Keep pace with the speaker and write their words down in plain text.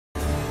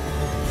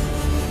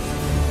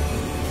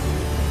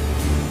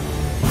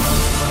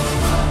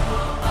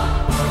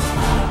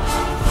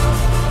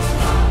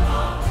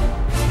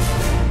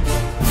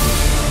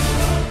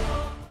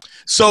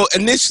So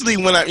initially,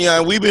 when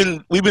we've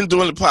been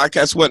doing the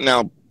podcast, what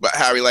now,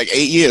 Harry, like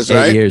 8 years,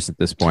 right? 8 years at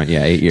this point,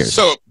 yeah, 8 years.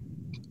 So,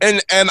 and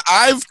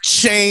I've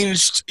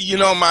changed,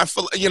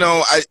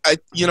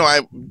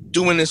 I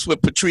doing this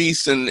with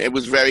Patrice, and it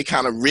was very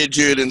kind of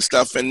rigid and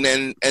stuff, and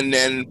then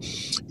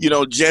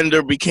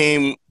gender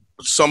became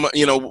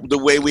the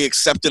way we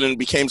accepted and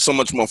became so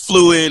much more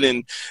fluid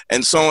and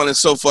so on and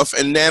so forth.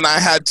 And then I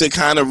had to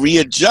kind of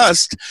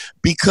readjust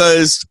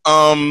because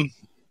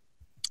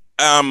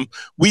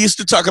we used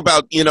to talk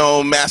about,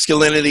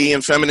 masculinity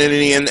and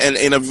femininity and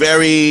in a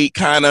very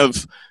kind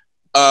of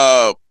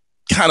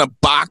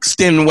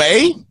boxed in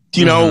way,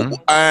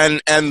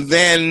 and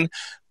then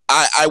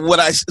I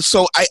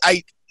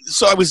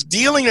was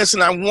dealing this,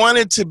 and I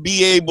wanted to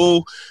be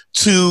able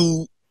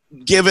to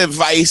give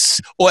advice,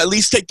 or at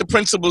least take the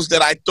principles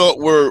that I thought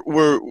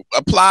were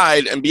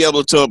applied and be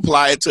able to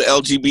apply it to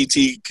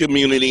LGBT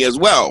community as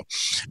well.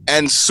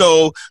 And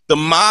so the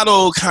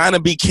model kind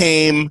of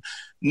became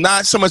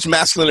not so much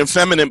masculine and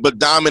feminine, but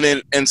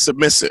dominant and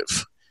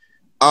submissive.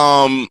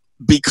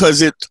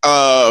 Because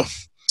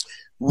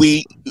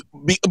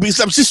because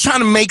I'm just trying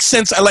to make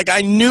sense.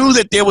 I knew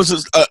that there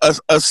was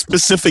a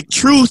specific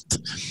truth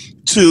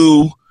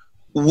to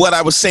what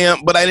I was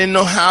saying, but I didn't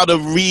know how to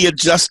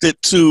readjust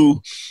it to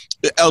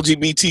the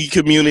LGBT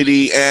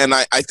community. And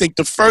I think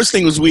the first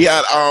thing was we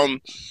had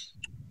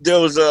there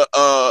was a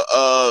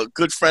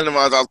good friend of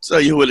ours. I'll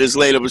tell you who it is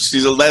later, but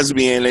she's a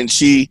lesbian, and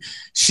she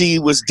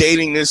was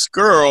dating this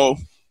girl,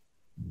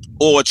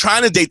 or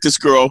trying to date this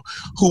girl,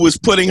 who was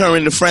putting her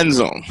in the friend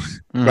zone,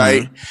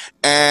 right?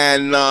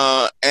 And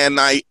I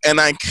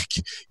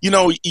you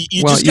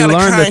just gotta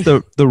learn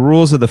that the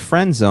rules of the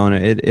friend zone,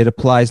 it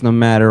applies no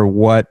matter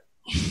what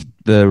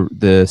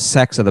the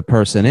sex of the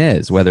person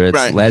is, whether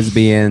it's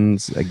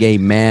lesbians, gay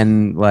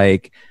men.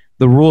 Like,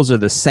 the rules are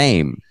the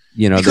same.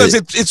 Because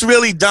it's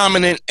really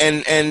dominant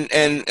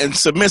and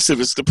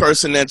submissive. It's the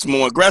person that's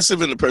more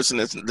aggressive and the person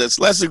that's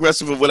less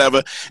aggressive or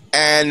whatever.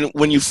 And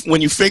when you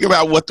figure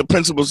out what the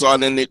principles are,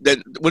 then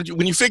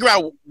when you figure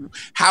out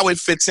how it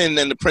fits in,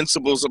 then the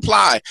principles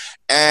apply.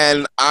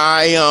 And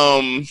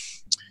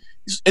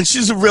and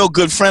she's a real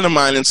good friend of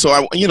mine, and so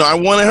I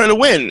wanted her to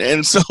win,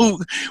 and so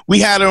we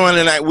had her on,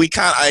 and I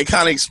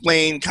kind of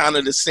explained kind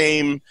of the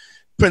same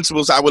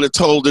principles I would have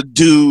told a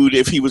dude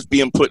if he was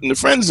being put in the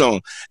friend zone.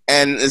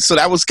 And so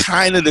that was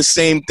kind of the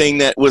same thing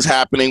that was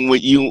happening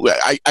with you.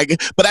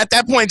 But at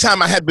that point in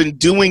time, I had been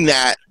doing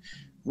that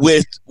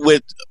with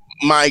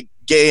my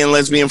gay and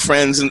lesbian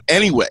friends, and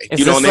anyway.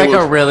 Is this like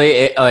a really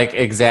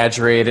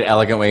exaggerated,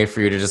 elegant way for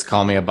you to just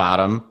call me a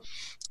bottom?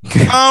 We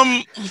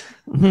weren't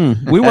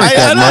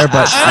getting there,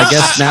 but I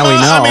guess now we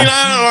know.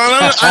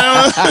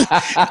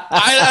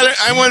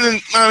 I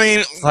wasn't.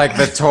 It's like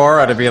the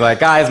Torah to be like,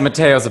 guys,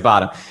 Matteo's a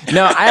bottom.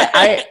 No,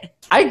 I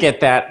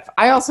get that.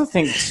 I also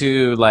think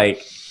too, the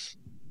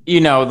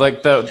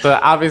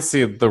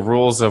obviously the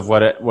rules of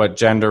what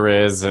gender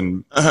is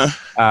and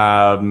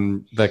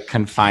the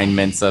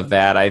confinements of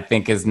that, I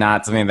think, is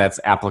not something that's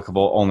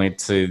applicable only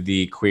to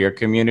the queer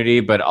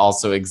community, but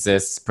also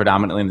exists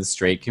predominantly in the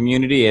straight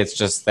community. It's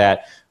just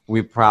that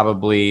we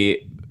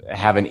probably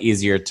have an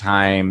easier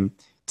time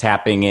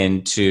tapping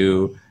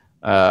into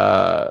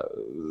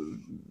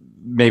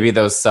maybe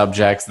those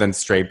subjects than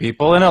straight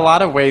people. In a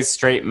lot of ways,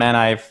 straight men,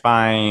 I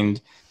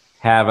find,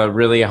 have a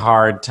really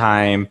hard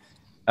time.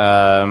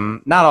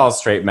 Not all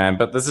straight men,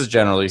 but this is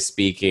generally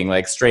speaking,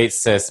 like straight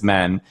cis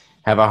men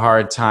have a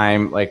hard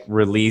time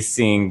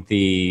releasing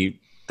the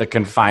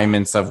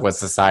confinements of what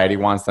society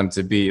wants them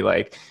to be,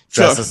 like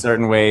dress a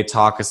certain way,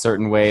 talk a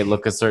certain way,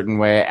 look a certain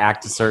way,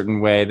 act a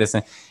certain way,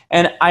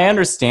 and I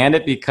understand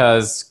it,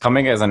 because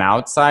coming as an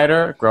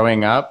outsider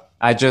growing up,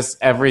 I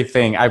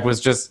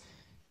was just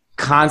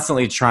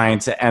constantly trying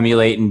to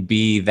emulate and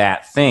be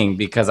that thing,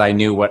 because I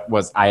knew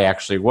what I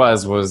actually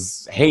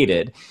was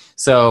hated.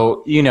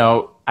 So,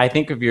 I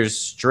think if you're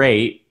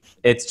straight,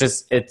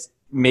 it's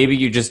maybe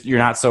you're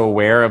not so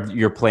aware of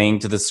you're playing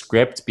to the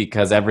script,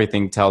 because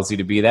everything tells you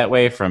to be that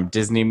way, from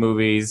Disney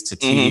movies to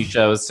TV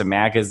shows to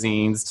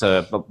magazines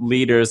to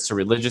leaders to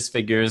religious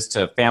figures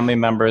to family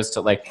members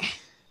to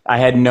I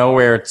had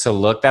nowhere to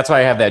look. That's why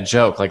I have that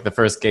joke. Like, the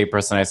first gay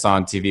person I saw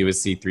on TV was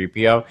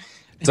C-3PO.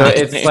 So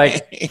it's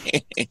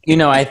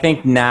I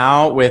think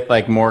now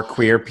with more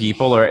queer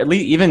people, or at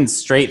least even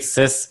straight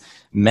cis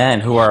men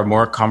who are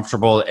more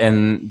comfortable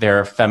in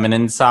their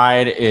feminine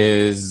side,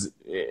 it's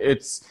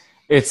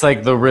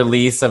like the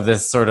release of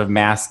this sort of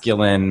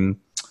masculine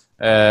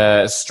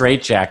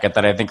straitjacket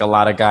that I think a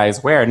lot of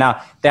guys wear.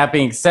 Now, that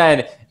being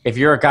said, if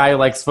you're a guy who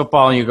likes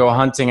football and you go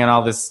hunting and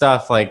all this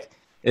stuff,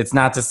 it's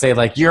not to say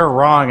you're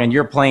wrong and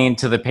you're playing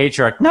to the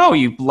patriarch. No,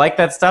 you like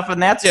that stuff,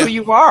 and that's who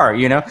you are.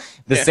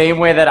 The same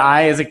way that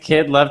I, as a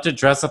kid, loved to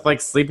dress up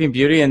like Sleeping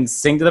Beauty and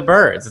sing to the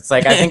birds. It's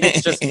I think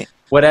it's just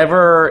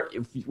whatever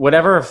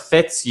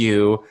fits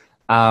you,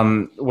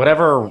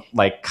 whatever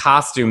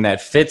costume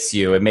that fits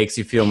you, it makes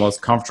you feel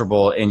most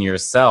comfortable in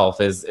yourself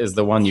is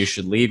the one you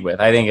should lead with.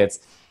 I think it's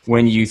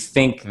when you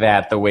think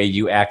that the way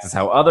you act is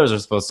how others are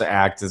supposed to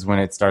act is when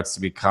it starts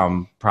to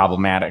become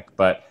problematic.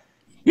 But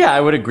Yeah,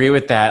 I would agree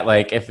with that.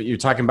 Like, if you're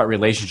talking about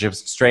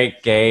relationships,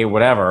 straight, gay,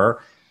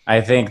 whatever,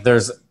 I think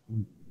there's,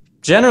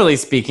 generally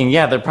speaking,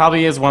 yeah, there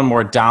probably is one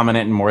more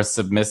dominant and more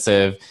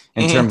submissive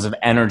in terms of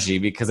energy,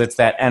 because it's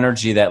that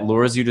energy that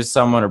lures you to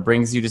someone or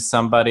brings you to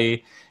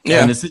somebody.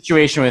 Yeah. And the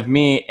situation with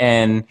me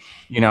and,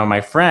 you know,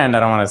 my friend, I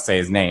don't want to say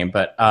his name,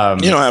 but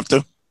you don't have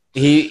to.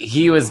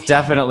 He was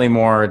definitely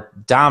more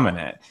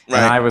dominant. Right.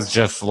 And I was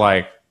just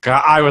like,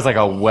 God, I was like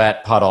a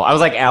wet puddle. I was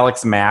like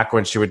Alex Mack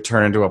when she would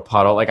turn into a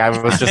puddle. Like, I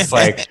was just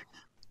like,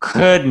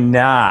 could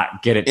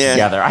not get it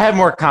together. I have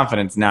more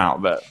confidence now,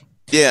 but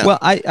yeah. Well,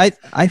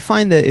 I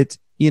find that it's,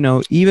 you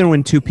know, even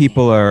when two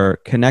people are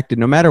connected,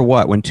 no matter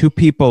what, when two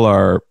people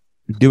are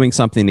doing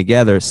something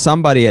together,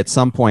 somebody at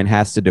some point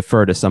has to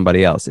defer to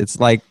somebody else. It's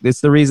like,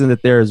 it's the reason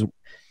that there's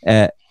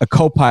a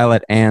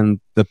co-pilot and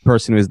the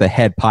person who is the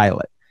head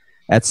pilot.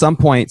 At some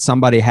point,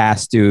 somebody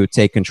has to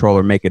take control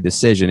or make a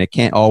decision. It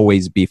can't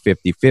always be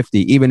 50-50.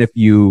 Even if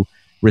you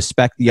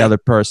respect the other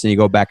person, you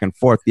go back and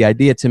forth. The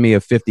idea to me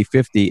of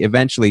 50-50,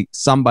 eventually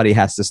somebody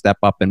has to step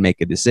up and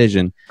make a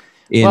decision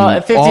in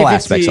all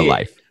aspects of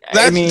life.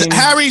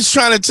 Harry's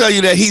trying to tell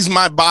you that he's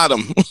my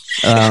bottom.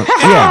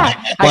 Yeah.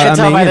 I can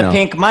tell by the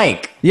pink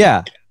mic.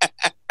 Yeah.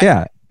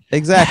 Yeah,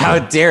 exactly. How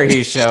dare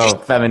he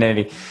show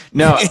femininity?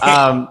 No,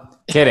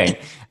 kidding.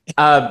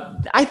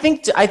 I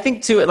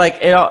think too, like,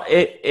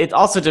 it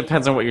also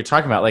depends on what you're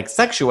talking about. Like,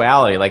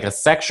 sexuality, like a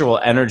sexual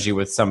energy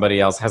with somebody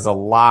else has a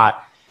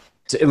lot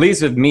to, at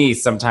least with me,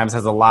 sometimes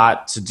has a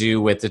lot to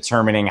do with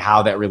determining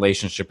how that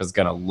relationship is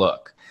going to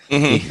look.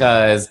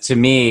 Because to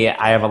me,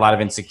 I have a lot of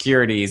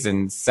insecurities,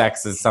 and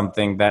sex is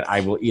something that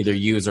I will either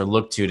use or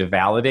look to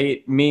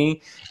validate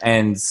me.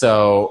 And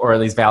so, or at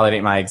least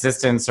validate my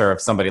existence, or if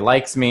somebody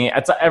likes me.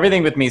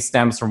 Everything with me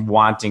stems from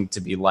wanting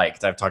to be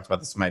liked. I've talked about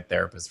this with my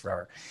therapist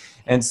forever.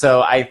 And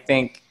so I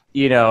think,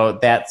 you know,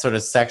 that sort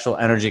of sexual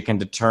energy can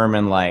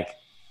determine, like,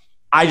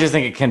 I just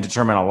think it can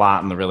determine a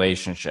lot in the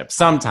relationship.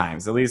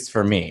 Sometimes, at least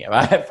for me.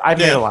 I've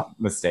made a lot of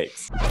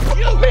mistakes.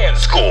 Young man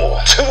score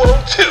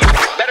 202.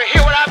 Better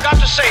hear what I've got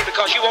to say,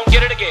 because you won't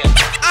get it again.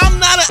 I'm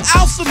not an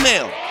alpha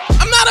male.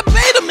 I'm not a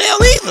beta male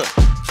either.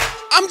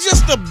 I'm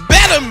just a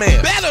better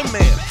man.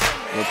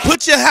 Well,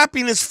 put your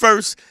happiness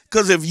first,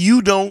 because if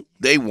you don't,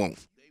 they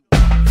won't.